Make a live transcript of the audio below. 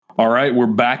All right, we're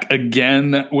back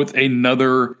again with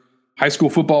another high school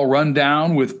football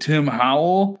rundown with Tim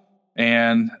Howell.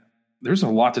 And there's a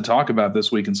lot to talk about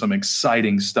this week and some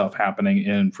exciting stuff happening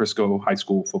in Frisco high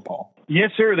school football.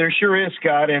 Yes, sir. There sure is,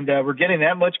 Scott. And we're getting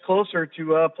that much closer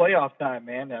to playoff time,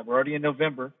 man. We're already in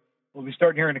November. We'll be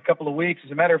starting here in a couple of weeks.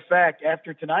 As a matter of fact,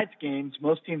 after tonight's games,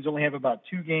 most teams only have about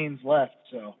 2 games left.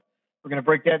 So we're going to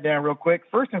break that down real quick.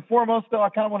 First and foremost, though, I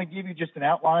kind of want to give you just an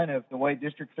outline of the way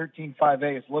District 13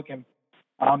 5A is looking.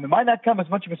 It might not come as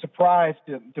much of a surprise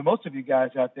to most of you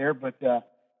guys out there, but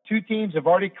 2 teams have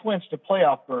already clinched a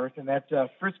playoff berth, and that's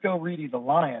Frisco Reedy, the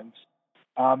Lions.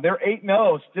 They're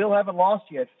 8-0, still haven't lost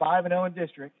yet, 5-0 in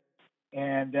district.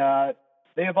 And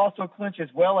they have also clinched as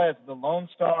well as the Lone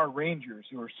Star Rangers,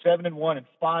 who are 7-1 and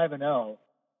 5-0.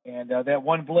 And that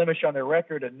one blemish on their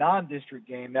record, a non-district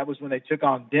game, that was when they took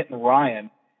on Denton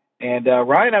Ryan. And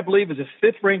Ryan, I believe, is a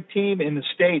 5th-ranked team in the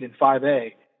state in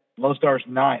 5A. Lone Star's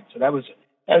 9th. So that was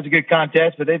a good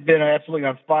contest, but they've been absolutely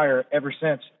on fire ever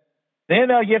since. Then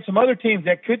you have some other teams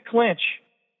that could clinch,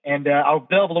 and I'll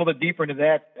delve a little bit deeper into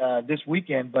that this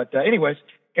weekend. But anyways,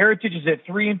 Heritage is at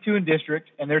 3-2 in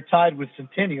district, and they're tied with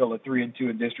Centennial at 3-2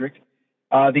 in district.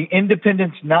 The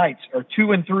Independence Knights are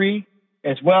 2-3,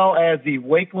 as well as the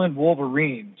Wakeland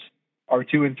Wolverines are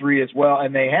 2-3 as well,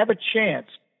 and they have a chance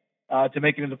to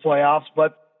make it into the playoffs,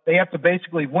 but they have to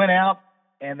basically win out,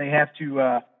 and they have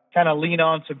to kind of lean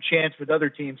on some chance with other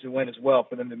teams to win as well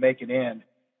for them to make it in.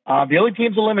 The only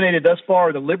teams eliminated thus far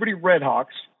are the Liberty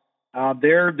Redhawks.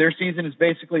 Their season is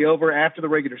basically over after the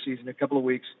regular season, a couple of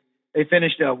weeks. They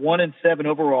finished 1-7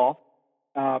 overall.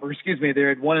 They're at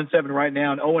 1-7 right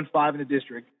now and 0-5 in the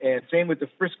district. And same with the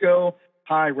Frisco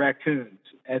High Raccoons.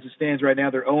 As it stands right now,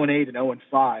 they're 0-8 and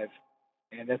 0-5.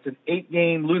 And that's an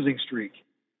 8-game losing streak.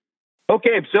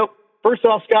 Okay, so first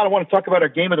off, Scott, I want to talk about our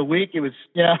game of the week. It was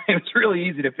really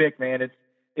easy to pick, man.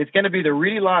 It's going to be the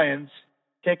Reedy Lions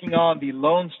taking on the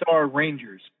Lone Star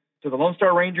Rangers. So the Lone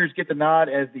Star Rangers get the nod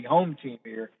as the home team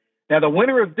here. Now, the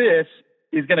winner of this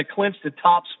is going to clinch the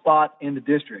top spot in the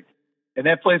district. And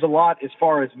that plays a lot as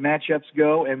far as matchups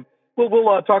go. And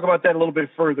we'll talk about that a little bit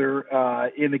further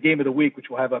in the game of the week, which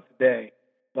we'll have up today.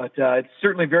 But it's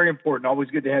certainly very important. Always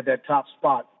good to have that top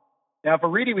spot. Now, for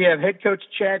Reedy, we have head coach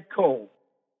Chad Cole.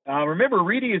 Remember,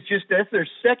 Reedy that's their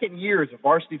 2nd year as a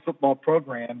varsity football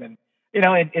program. And,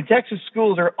 in Texas,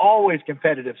 schools are always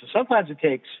competitive. So sometimes it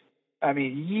takes,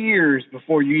 years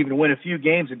before you even win a few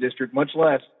games in district, much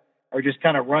less are just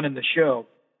kind of running the show.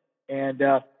 And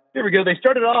there we go. They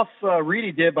started off,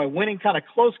 Reedy did, by winning kind of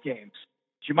close games.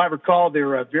 As you might recall,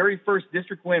 their very first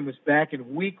district win was back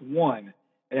in week 1.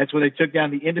 And that's when they took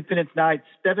down the Independence Knights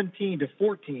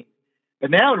 17-14.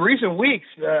 But now in recent weeks,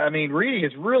 Reedy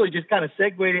has really just kind of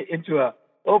segued into a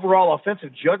overall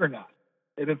offensive juggernaut.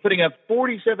 They've been putting up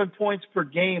 47 points per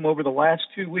game over the last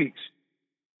 2 weeks.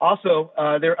 Also,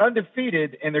 they're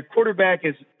undefeated, and their quarterback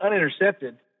is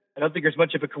unintercepted. I don't think there's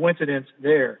much of a coincidence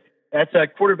there. That's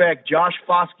quarterback Josh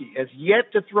Foskey has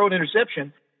yet to throw an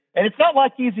interception. And it's not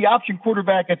like he's the option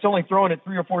quarterback that's only throwing it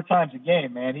 3 or 4 times a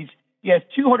game, man. He has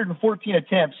 214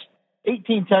 attempts,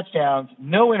 18 touchdowns,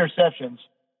 no interceptions,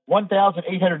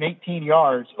 1,818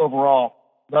 yards overall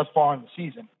thus far in the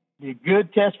season. Be a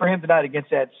good test for him tonight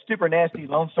against that super nasty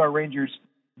Lone Star Rangers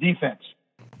defense.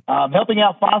 Helping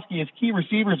out Foskey, his key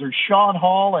receivers are Sean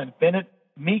Hall and Bennett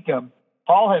Meekum.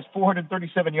 Hall has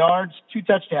 437 yards, 2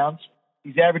 touchdowns.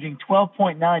 He's averaging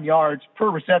 12.9 yards per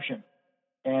reception.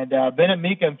 And Bennett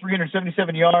Meekum,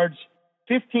 377 yards,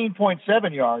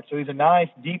 15.7 yards. So he's a nice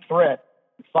deep threat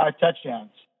with 5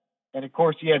 touchdowns. And, of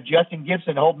course, you have Justin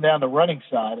Gibson holding down the running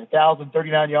side,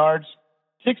 1,039 yards,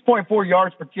 6.4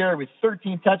 yards per carry with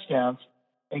 13 touchdowns.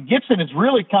 And Gibson is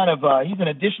really kind of he's an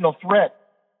additional threat.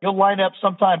 He'll line up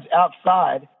sometimes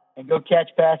outside and go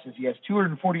catch passes. He has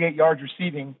 248 yards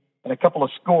receiving and a couple of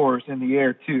scores in the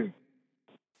air, too.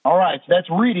 All right, so that's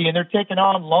Reedy, and they're taking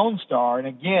on Lone Star. And,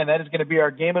 again, that is going to be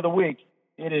our game of the week.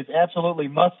 It is absolutely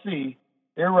must-see.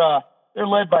 They're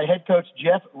led by head coach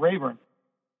Jeff Rayburn.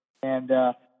 And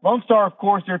Lone Star, of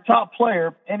course, their top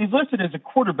player, and he's listed as a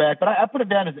quarterback, but I put him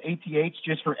down as ATH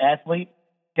just for athlete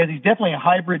because he's definitely a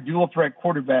hybrid dual-threat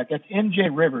quarterback. That's MJ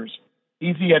Rivers.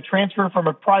 He's the transfer from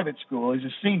a private school. He's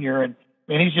a senior, and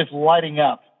he's just lighting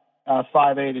up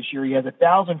 5A this year. He has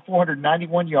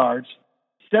 1,491 yards,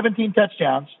 17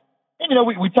 touchdowns. And,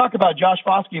 we talk about Josh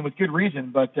Foskey, and with good reason,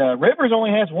 but Rivers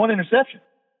only has 1 interception.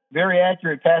 Very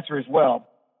accurate passer as well.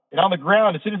 And on the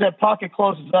ground, as soon as that pocket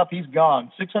closes up, he's gone.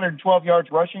 612 yards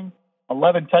rushing,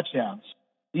 11 touchdowns.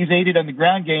 He's aided on the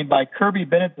ground game by Kirby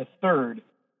Bennett III,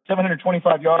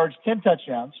 725 yards, 10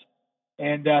 touchdowns.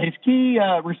 And his key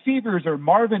receivers are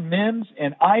Marvin Mims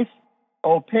and Ice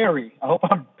O'Perry. I hope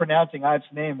I'm pronouncing Ives'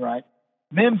 name right.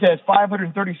 Mims has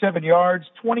 537 yards,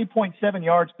 20.7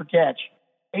 yards per catch,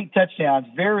 8 touchdowns,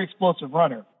 very explosive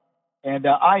runner. And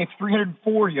Ives,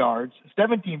 304 yards,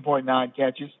 17.9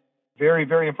 catches, very,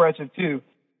 very impressive too,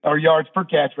 or yards per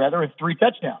catch rather, and 3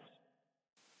 touchdowns.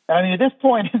 I mean, at this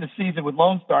point in the season with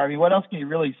Lone Star, I mean, what else can you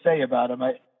really say about them?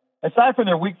 Aside from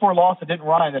their Week 4 loss to Denton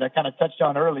Ryan that I kind of touched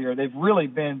on earlier, they've really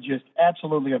been just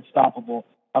absolutely unstoppable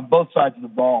on both sides of the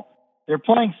ball. They're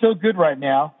playing so good right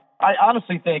now. I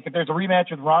honestly think if there's a rematch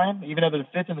with Ryan, even though they're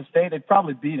fifth in the state, they'd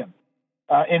probably beat him.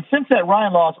 And since that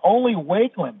Ryan loss, only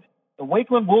Wakeland, the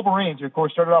Wakeland Wolverines, who of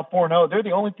course started off 4-0, they're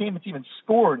the only team that's even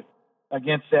scored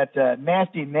against that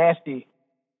nasty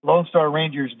Lone Star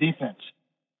Rangers defense.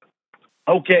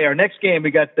 Okay, our next game,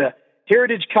 we got the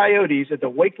Heritage Coyotes at the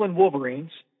Wakeland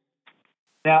Wolverines.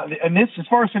 Now, and this, as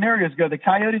far as scenarios go, the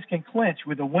Coyotes can clinch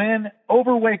with a win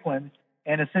over Wakeland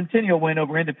and a Centennial win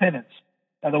over Independence.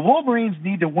 Now, the Wolverines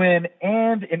need to win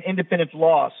and an Independence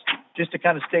loss just to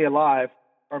kind of stay alive,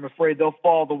 or I'm afraid they'll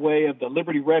fall the way of the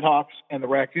Liberty Redhawks and the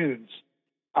Raccoons.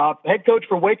 Head coach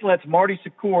for Wakeland, that's Marty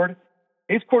Secord.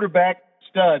 His quarterback,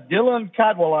 stud, Dylan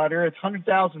Cadwallader, it's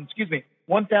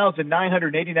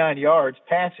 1,989 yards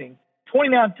passing,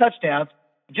 29 touchdowns,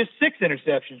 just 6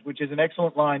 interceptions, which is an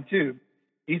excellent line, too.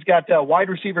 He's got wide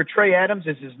receiver Trey Adams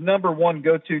as his number one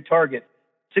go-to target,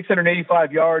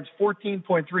 685 yards,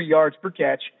 14.3 yards per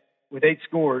catch with 8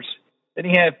 scores. Then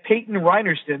you have Peyton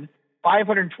Reinerston,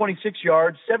 526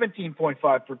 yards,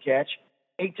 17.5 per catch,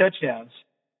 8 touchdowns.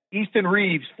 Easton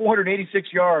Reeves,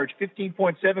 486 yards,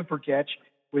 15.7 per catch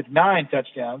with 9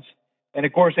 touchdowns. And,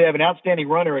 of course, they have an outstanding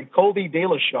runner in Colby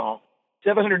Dalashaw,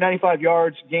 795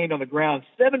 yards gained on the ground,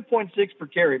 7.6 per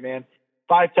carry, man,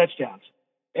 5 touchdowns.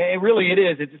 And really it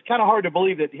is. It's kind of hard to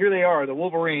believe that here they are, the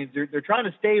Wolverines. They're trying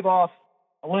to stave off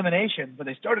elimination, but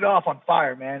they started off on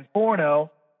fire, man, 4-0.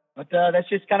 But that's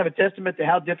just kind of a testament to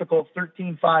how difficult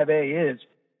 13-5A is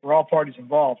for all parties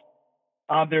involved.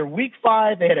 Their Week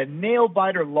 5, they had a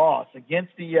nail-biter loss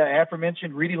against the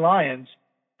aforementioned Reedy Lions,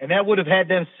 and that would have had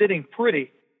them sitting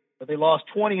pretty, but they lost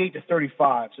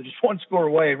 28-35, so just 1 score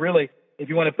away. Really, if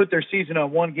you want to put their season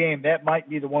on one game, that might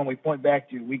be the one we point back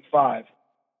to, Week 5.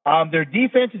 Their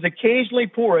defense is occasionally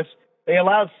porous. They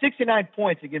allowed 69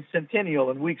 points against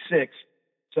Centennial in Week 6,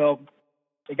 so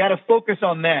they got to focus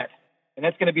on that, and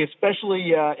that's going to be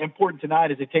especially important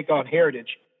tonight as they take on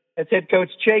Heritage. That's head coach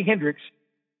Che Hendricks.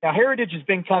 Now, Heritage has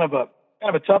been kind of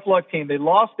a tough luck team. They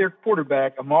lost their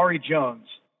quarterback, Amari Jones,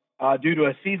 due to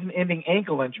a season-ending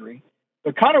ankle injury.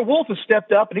 But Connor Wolf has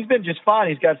stepped up, and he's been just fine.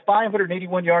 He's got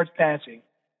 581 yards passing,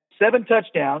 7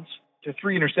 touchdowns to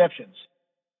 3 interceptions.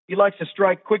 He likes to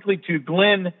strike quickly to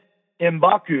Glenn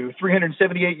Mbaku,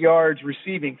 378 yards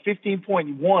receiving,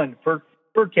 15.1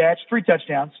 per catch, 3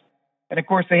 touchdowns. And, of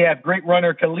course, they have great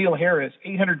runner Khalil Harris,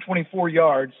 824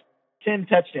 yards, 10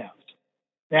 touchdowns.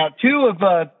 Now, two of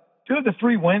the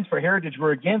 3 wins for Heritage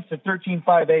were against the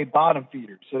 13-5A bottom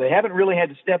feeders, so they haven't really had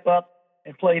to step up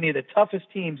and play any of the toughest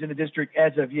teams in the district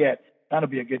as of yet. That'll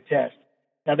be a good test.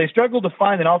 Now, they struggled to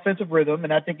find an offensive rhythm,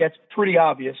 and I think that's pretty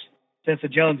obvious since the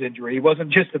Jones injury. He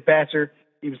wasn't just the passer,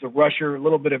 he was the rusher, a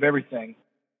little bit of everything.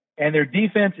 And their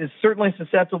defense is certainly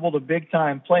susceptible to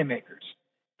big-time playmakers.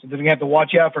 So they're going to have to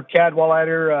watch out for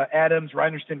Cadwallader, Adams,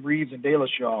 Reinerston, Reeves, and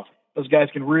Dalashaw. Those guys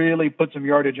can really put some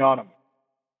yardage on them.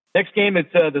 Next game,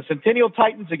 it's the Centennial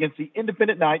Titans against the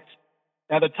Independent Knights.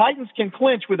 Now, the Titans can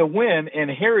clinch with a win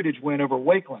and a Heritage win over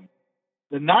Wakeland.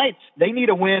 The Knights, they need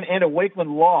a win and a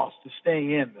Wakeland loss to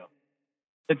stay in, though.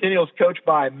 Centennial's coached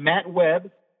by Matt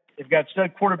Webb. They've got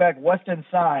stud quarterback Weston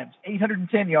Symes,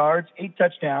 810 yards, 8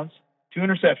 touchdowns, 2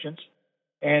 interceptions.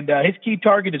 And his key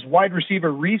target is wide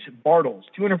receiver Reese Bartles,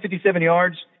 257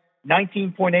 yards,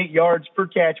 19.8 yards per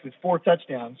catch with 4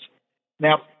 touchdowns.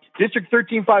 Now, District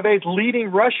 13-5A's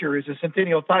leading rusher is a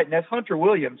Centennial Titan. That's Hunter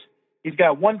Williams. He's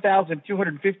got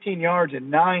 1,215 yards and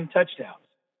 9 touchdowns.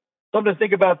 Something to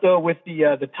think about, though, with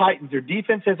the Titans. Their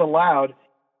defense has allowed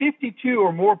 52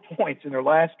 or more points in their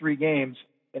last 3 games,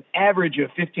 an average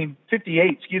of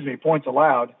 58 points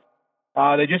allowed.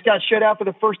 They just got shut out for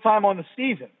the first time on the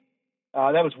season.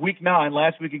 That was Week 9,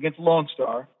 last week against Lone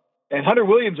Star. And Hunter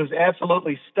Williams was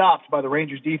absolutely stopped by the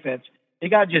Rangers defense. He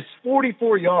got just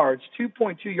 44 yards,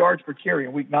 2.2 yards per carry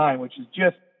in Week 9, which is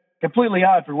just completely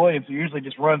odd for Williams, who usually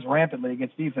just runs rampantly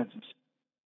against defenses.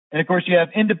 And, of course, you have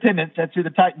Independence. That's who the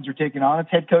Titans are taking on.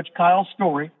 It's head coach Kyle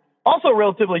Story. Also a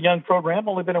relatively young program,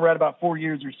 only been around about 4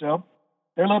 years or so.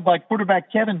 They're led by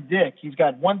quarterback Kevin Dick. He's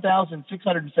got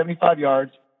 1,675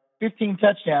 yards, 15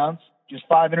 touchdowns, just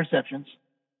 5 interceptions.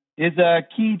 His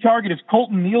key target is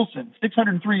Colton Nielsen,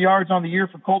 603 yards on the year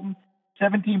for Colton,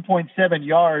 17.7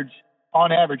 yards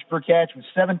on average per catch with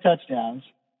 7 touchdowns.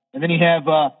 And then you have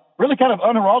really kind of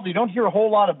unheralded. You don't hear a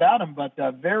whole lot about him, but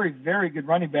very, very good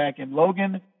running back in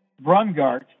Logan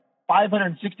Brungart,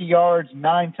 560 yards,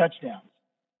 9 touchdowns.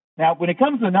 Now, when it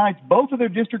comes to the Knights, both of their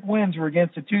district wins were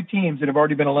against the 2 teams that have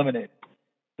already been eliminated.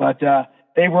 But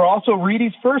they were also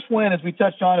Reedy's first win, as we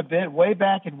touched on a bit, way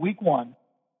back in week 1.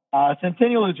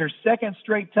 Centennial is their second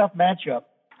straight tough matchup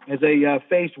as they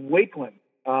faced Wakeland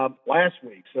last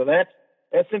week. So that's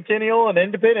Centennial and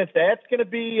Independence. That's going to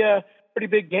be a pretty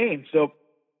big game. So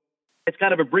it's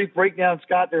kind of a brief breakdown,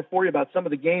 Scott, there for you about some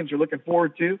of the games you're looking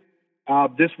forward to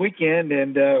this weekend.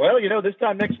 And, this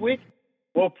time next week,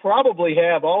 we'll probably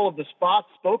have all of the spots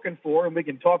spoken for, and we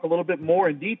can talk a little bit more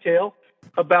in detail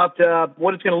about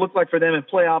what it's going to look like for them in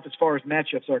playoff as far as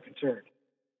matchups are concerned.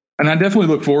 And I definitely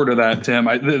look forward to that, Tim.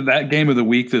 That game of the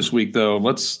week this week, though,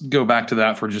 let's go back to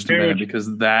that for just a minute,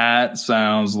 because that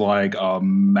sounds like a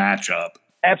matchup.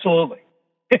 Absolutely.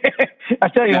 I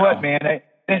tell you what, man,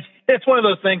 it's one of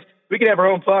those things. We could have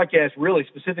our own podcast really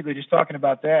specifically just talking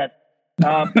about that.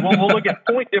 We'll look at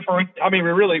point differential. I mean, we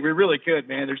really could,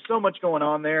 man. There's so much going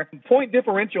on there. Point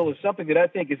differential is something that I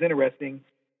think is interesting.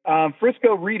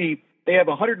 Frisco Reedy, they have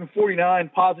 149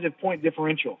 positive point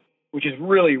differential, which is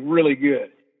really, really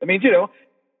good. I mean,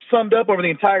 summed up over the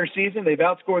entire season, they've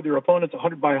outscored their opponents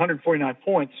by 149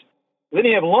 points. Then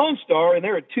you have Lone Star, and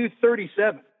they're at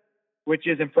 237, which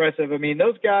is impressive. I mean,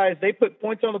 those guys, they put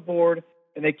points on the board,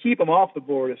 and they keep them off the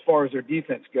board as far as their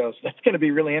defense goes. So that's going to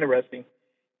be really interesting.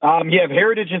 You have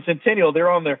Heritage and Centennial. They're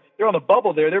on the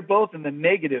bubble there. They're both in the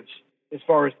negatives as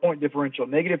far as point differential,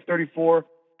 -34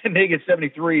 to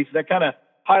 -73. So that kind of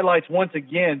highlights once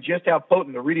again just how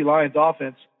potent the Reedy Lions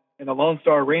offense and the Lone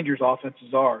Star Rangers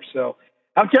offenses are. So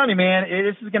I'm telling you, man,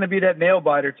 this is going to be that nail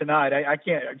biter tonight.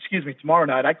 Tomorrow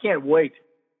night. I can't wait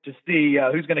to see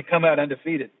who's going to come out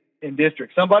undefeated in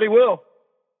district. Somebody will.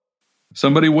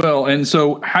 And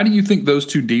so how do you think those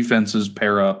two defenses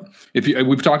pair up?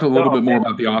 We've talked a little bit more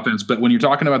about the offense, but when you're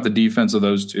talking about the defense of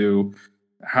those two,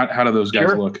 how do those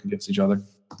guys look against each other?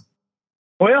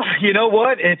 Well, you know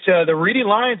what? It's the Reedy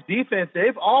Lions defense.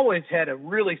 They've always had a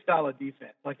really solid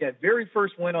defense. Like that very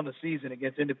first win on the season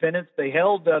against Independence, they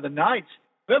held the Knights,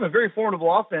 who have a very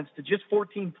formidable offense, to just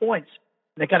 14 points.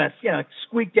 And they kind of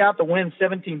squeaked out the win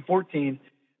 17-14.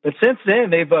 But since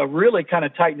then, they've really kind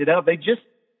of tightened it up. They just,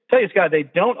 tell you, Scott, they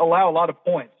don't allow a lot of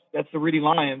points. That's the Reedy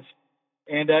Lions.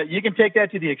 And you can take that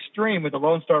to the extreme with the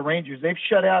Lone Star Rangers. They've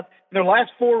shut out, in their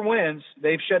last 4 wins,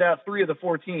 they've shut out 3 of the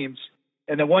 4 teams.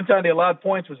 And the one time they allowed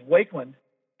points was Wakeland,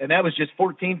 and that was just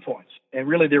 14 points. And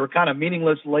really, they were kind of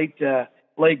meaningless late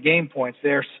game points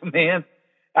there. So, man,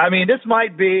 I mean, this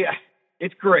might be –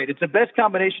 it's great. It's the best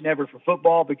combination ever for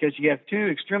football because you have 2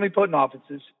 extremely potent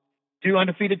offenses, 2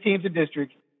 undefeated teams in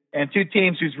district, and 2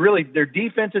 teams whose really – their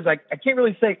defenses, I can't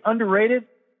really say underrated,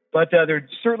 but they're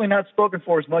certainly not spoken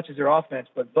for as much as their offense,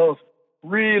 but both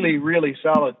really, really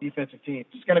solid defensive teams.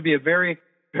 It's going to be a very –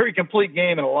 very complete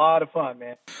game and a lot of fun,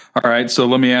 man. All right, so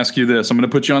let me ask you this. I'm going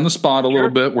to put you on the spot a little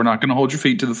bit. We're not going to hold your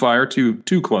feet to the fire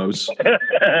too close.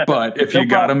 But if you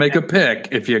got to make a pick,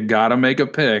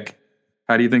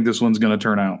 how do you think this one's going to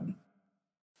turn out?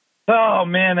 Oh,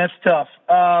 man, that's tough.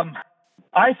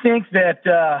 I think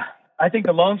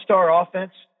the Lone Star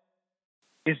offense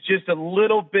is just a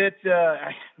little bit,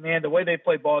 the way they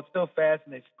play ball, it's so fast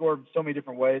and they score so many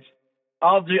different ways.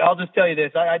 I'll just tell you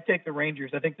this. I'd take the Rangers.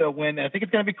 I think they'll win. I think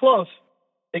it's going to be close.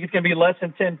 I think it's going to be less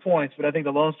than 10 points, but I think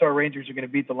the Lone Star Rangers are going to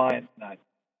beat the Lions tonight.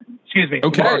 Excuse me.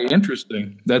 Okay, tomorrow.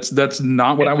 Interesting. That's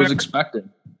not what I was expecting.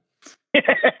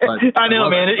 I know,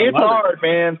 man. It's hard,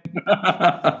 man.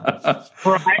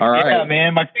 All right. Yeah,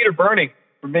 man. My feet are burning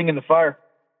from being in the fire.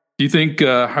 Do you think,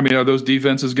 are those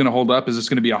defenses going to hold up? Is this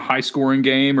going to be a high-scoring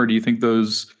game, or do you think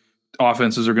those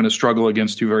offenses are going to struggle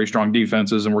against 2 very strong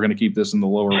defenses, and we're going to keep this in the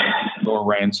lower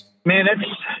reigns? Man,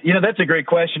 that's a great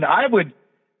question. I would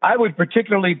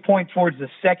particularly point towards the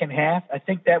second half. I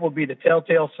think that will be the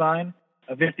telltale sign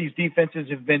of if these defenses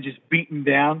have been just beaten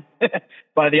down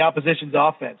by the opposition's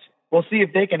offense. We'll see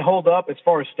if they can hold up as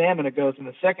far as stamina goes in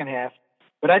the second half.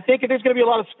 But I think there's going to be a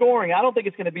lot of scoring. I don't think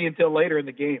it's going to be until later in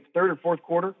the game, 3rd or 4th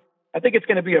quarter. I think it's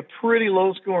going to be a pretty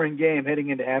low-scoring game heading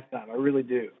into halftime. I really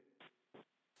do.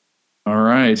 All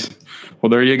right. Well,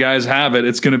 there you guys have it.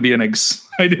 It's going to be an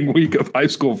exciting week of high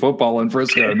school football in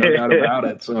Frisco, no doubt about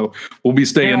it. So we'll be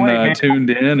staying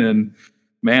tuned in. And,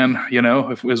 man,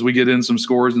 as we get in some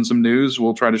scores and some news,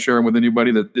 we'll try to share them with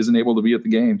anybody that isn't able to be at the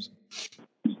games.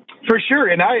 For sure.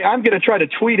 And I'm going to try to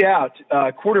tweet out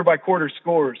quarter-by-quarter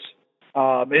scores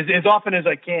as often as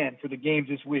I can for the games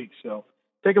this week. So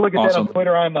take a look at that on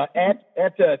Twitter. I'm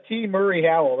at T. Murray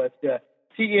Howell. That's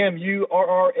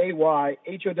TMURRAYHOWELL.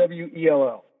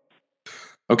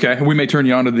 Okay, we may turn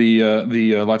you on to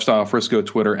the Lifestyle Frisco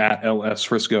Twitter at LS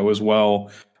Frisco as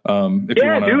well. If you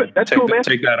want to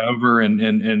take that over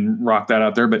and rock that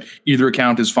out there, but either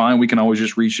account is fine. We can always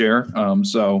just reshare.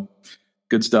 So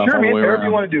good stuff. Sure, all the man, way however around.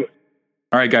 you want to do it.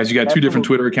 All right, guys, you got two different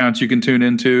Twitter accounts you can tune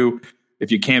into.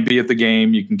 If you can't be at the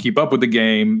game, you can keep up with the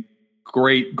game.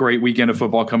 Great weekend of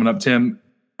football coming up. Tim,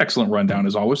 excellent rundown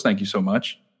as always. Thank you so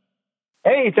much.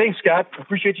 Hey, thanks, Scott.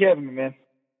 Appreciate you having me, man.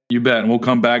 You bet. And we'll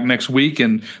come back next week,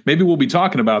 and maybe we'll be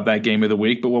talking about that game of the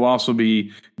week, but we'll also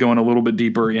be going a little bit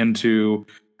deeper into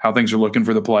how things are looking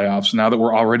for the playoffs. Now that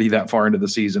we're already that far into the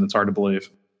season, it's hard to believe.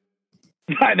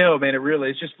 I know, man.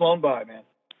 It's just flown by, man.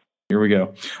 Here we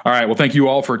go. All right. Well, thank you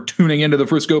all for tuning into the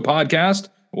Frisco podcast.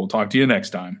 We'll talk to you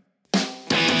next time.